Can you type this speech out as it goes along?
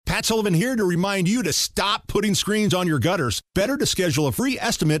Matt Sullivan here to remind you to stop putting screens on your gutters. Better to schedule a free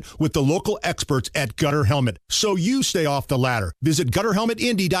estimate with the local experts at Gutter Helmet so you stay off the ladder. Visit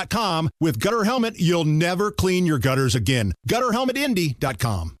GutterHelmetIndy.com. With Gutter Helmet, you'll never clean your gutters again.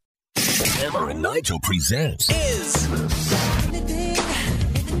 GutterHelmetIndy.com. Hammer and Nigel presents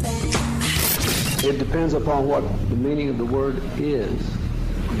It depends upon what the meaning of the word is.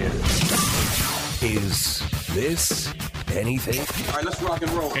 Is this anything? All right, let's rock and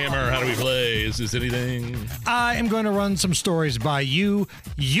roll. Hammer, how do we play? Is this anything? I am going to run some stories by you.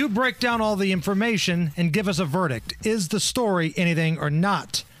 You break down all the information and give us a verdict. Is the story anything or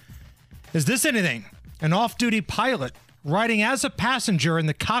not? Is this anything? An off-duty pilot riding as a passenger in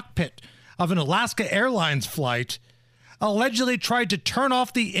the cockpit of an Alaska Airlines flight allegedly tried to turn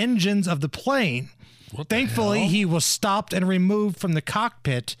off the engines of the plane. Thankfully, he was stopped and removed from the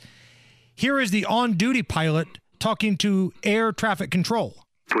cockpit. Here is the on-duty pilot talking to air traffic control.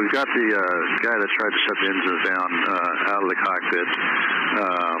 We've got the guy that tried to shut the engines down out of the cockpit,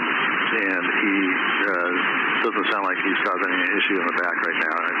 and he doesn't sound like he's causing any issue in the back right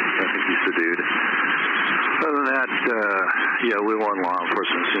now. I think he's the dude. Other than that, we want law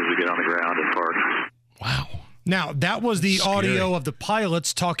enforcement as soon as we get on the ground and park. Wow. Now, that was the audio of the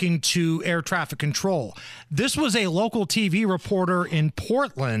pilots talking to air traffic control. This was a local TV reporter in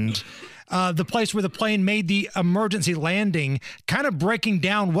Portland, the place where the plane made the emergency landing, kind of breaking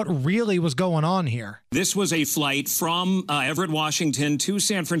down what really was going on here. This was a flight from Everett, Washington to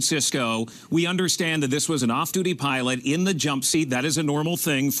San Francisco. We understand that this was an off-duty pilot in the jump seat. That is a normal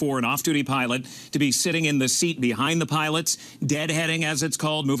thing for an off-duty pilot to be sitting in the seat behind the pilots, deadheading as it's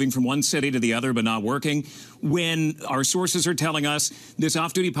called, moving from one city to the other but not working. When our sources are telling us this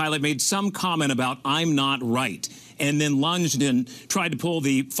off-duty pilot made some comment about, "I'm not right," and then lunged and tried to pull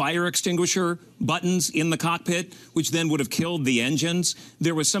the fire extinguisher buttons in the cockpit, which then would have killed the engines.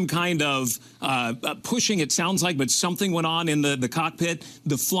 There was some kind of pushing, it sounds like, but something went on in the cockpit.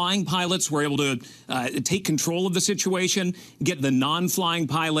 The flying pilots were able to take control of the situation, get the non-flying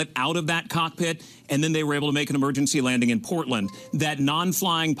pilot out of that cockpit, and then they were able to make an emergency landing in Portland. That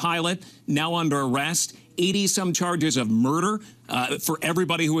non-flying pilot, now under arrest, 80-some charges of murder for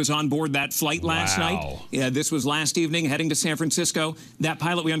everybody who was on board that flight last night. Yeah, this was last evening, heading to San Francisco. That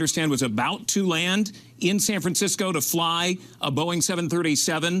pilot, we understand, was about to land in San Francisco to fly a Boeing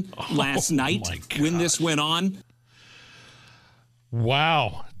 737 last night when this went on.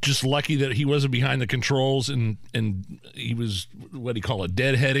 Wow. Just lucky that he wasn't behind the controls and he was, what do you call it,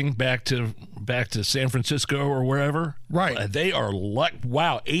 deadheading back to San Francisco or wherever. Right. They are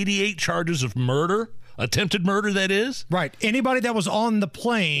wow, 88 charges of murder. Attempted murder, that is? Right. Anybody that was on the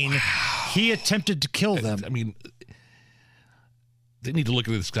plane, he attempted to kill them. I mean, they need to look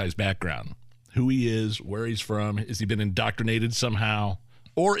at this guy's background. Who he is, where he's from. Has he been indoctrinated somehow?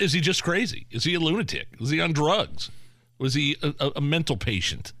 Or is he just crazy? Is he a lunatic? Is he on drugs? Was he a mental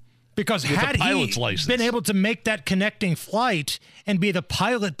patient? Because had he been able to make that connecting flight and be the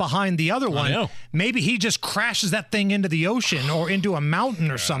pilot behind the other one, maybe he just crashes that thing into the ocean or into a mountain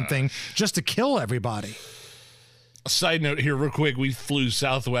or something just to kill everybody. A side note here real quick. We flew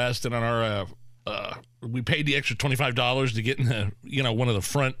Southwest, and on our we paid the extra $25 to get in the, one of the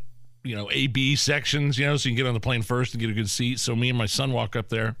front, A-B sections, so you can get on the plane first and get a good seat. So me and my son walk up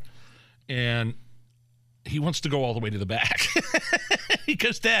there, and he wants to go all the way to the back. He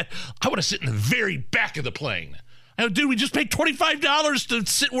goes, "Dad, I want to sit in the very back of the plane." I go, "Dude, we just paid $25 to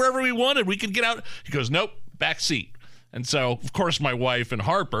sit wherever we wanted. We could get out." He goes, "Nope, back seat." And so, of course, my wife and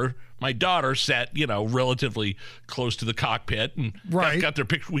Harper, my daughter, sat, relatively close to the cockpit and got their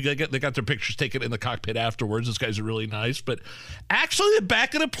picture. They got their pictures taken in the cockpit afterwards. Those guys are really nice. But actually, the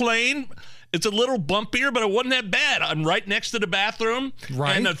back of the plane, it's a little bumpier, but it wasn't that bad. I'm right next to the bathroom,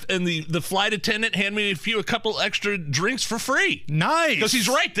 and the flight attendant handed me a couple extra drinks for free. Nice, because he's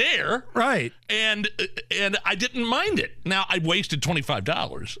right there, right? And I didn't mind it. Now I wasted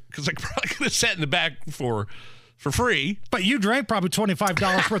 $25 because I probably could have sat in the back for free. But you drank probably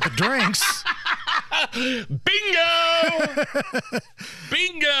 $25 worth of drinks. Bingo!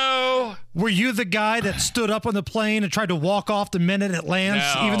 Bingo! Were you the guy that stood up on the plane and tried to walk off the minute it lands,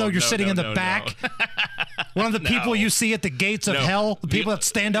 even though you're sitting in the back? One of the people you see at the gates of hell, the people that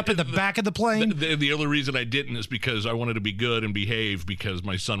stand up in the back of the plane? The only reason I didn't is because I wanted to be good and behave because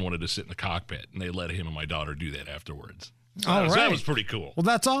my son wanted to sit in the cockpit, and they let him and my daughter do that afterwards. All right. So that was pretty cool. Well,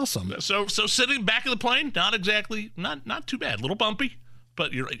 that's awesome. So sitting back of the plane, not too bad. A little bumpy,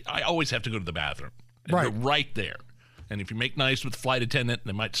 but I always have to go to the bathroom. And right. They're right there. And if you make nice with the flight attendant,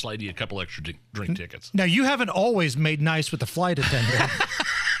 they might slide you a couple extra drink tickets. Now, you haven't always made nice with the flight attendant.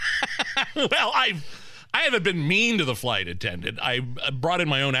 Well, I haven't been mean to the flight attendant. I brought in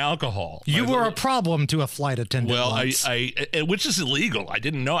my own alcohol. You were a problem to a flight attendant. Well, once. which is illegal. I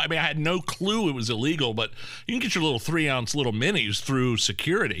didn't know. I mean, I had no clue it was illegal, but you can get your little 3-ounce little minis through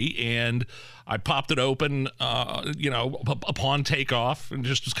security, and I popped it open, upon takeoff, and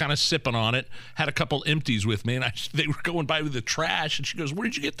just was kind of sipping on it. Had a couple empties with me, and they were going by with the trash, and she goes, "Where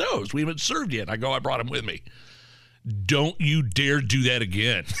did you get those? We haven't served yet." I go, "I brought them with me." Don't you dare do that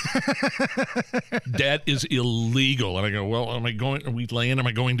again. That is illegal. And I go, "Well, are we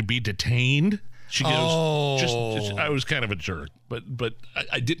going to be detained?" She goes, just I was kind of a jerk, but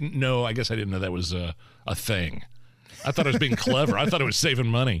I didn't know. I guess I didn't know that was a thing. I thought I was being clever. I thought I was saving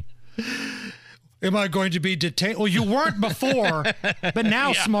money. Am I going to be detained? Well, you weren't before, but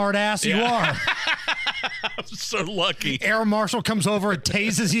now, smart ass, you are. I'm so lucky. Air marshal comes over and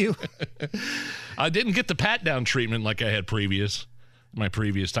tases you. I didn't get the pat down treatment like I had my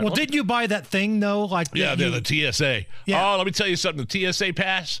previous time. Well, didn't you buy that thing though? The TSA. Yeah. Oh, let me tell you something. The TSA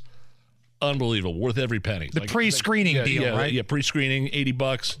pass, unbelievable, worth every penny. The pre-screening deal, right? Yeah, pre-screening,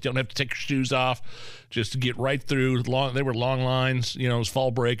 $80. Don't have to take your shoes off, just to get right through. They were long lines. It was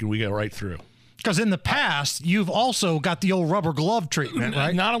fall break, and we got right through. Because in the past, you've also got the old rubber glove treatment,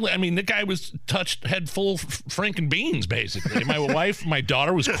 right? Not only, I mean, the guy was head full of Franken beans, basically. My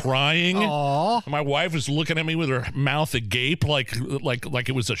daughter was crying. Aww. My wife was looking at me with her mouth agape like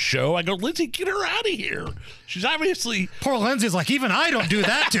it was a show. I go, "Lindsay, get her out of here." She's obviously... Poor Lindsay's like, even I don't do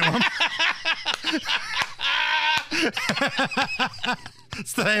that to him.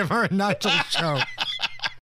 It's the Hammer and Nigel show.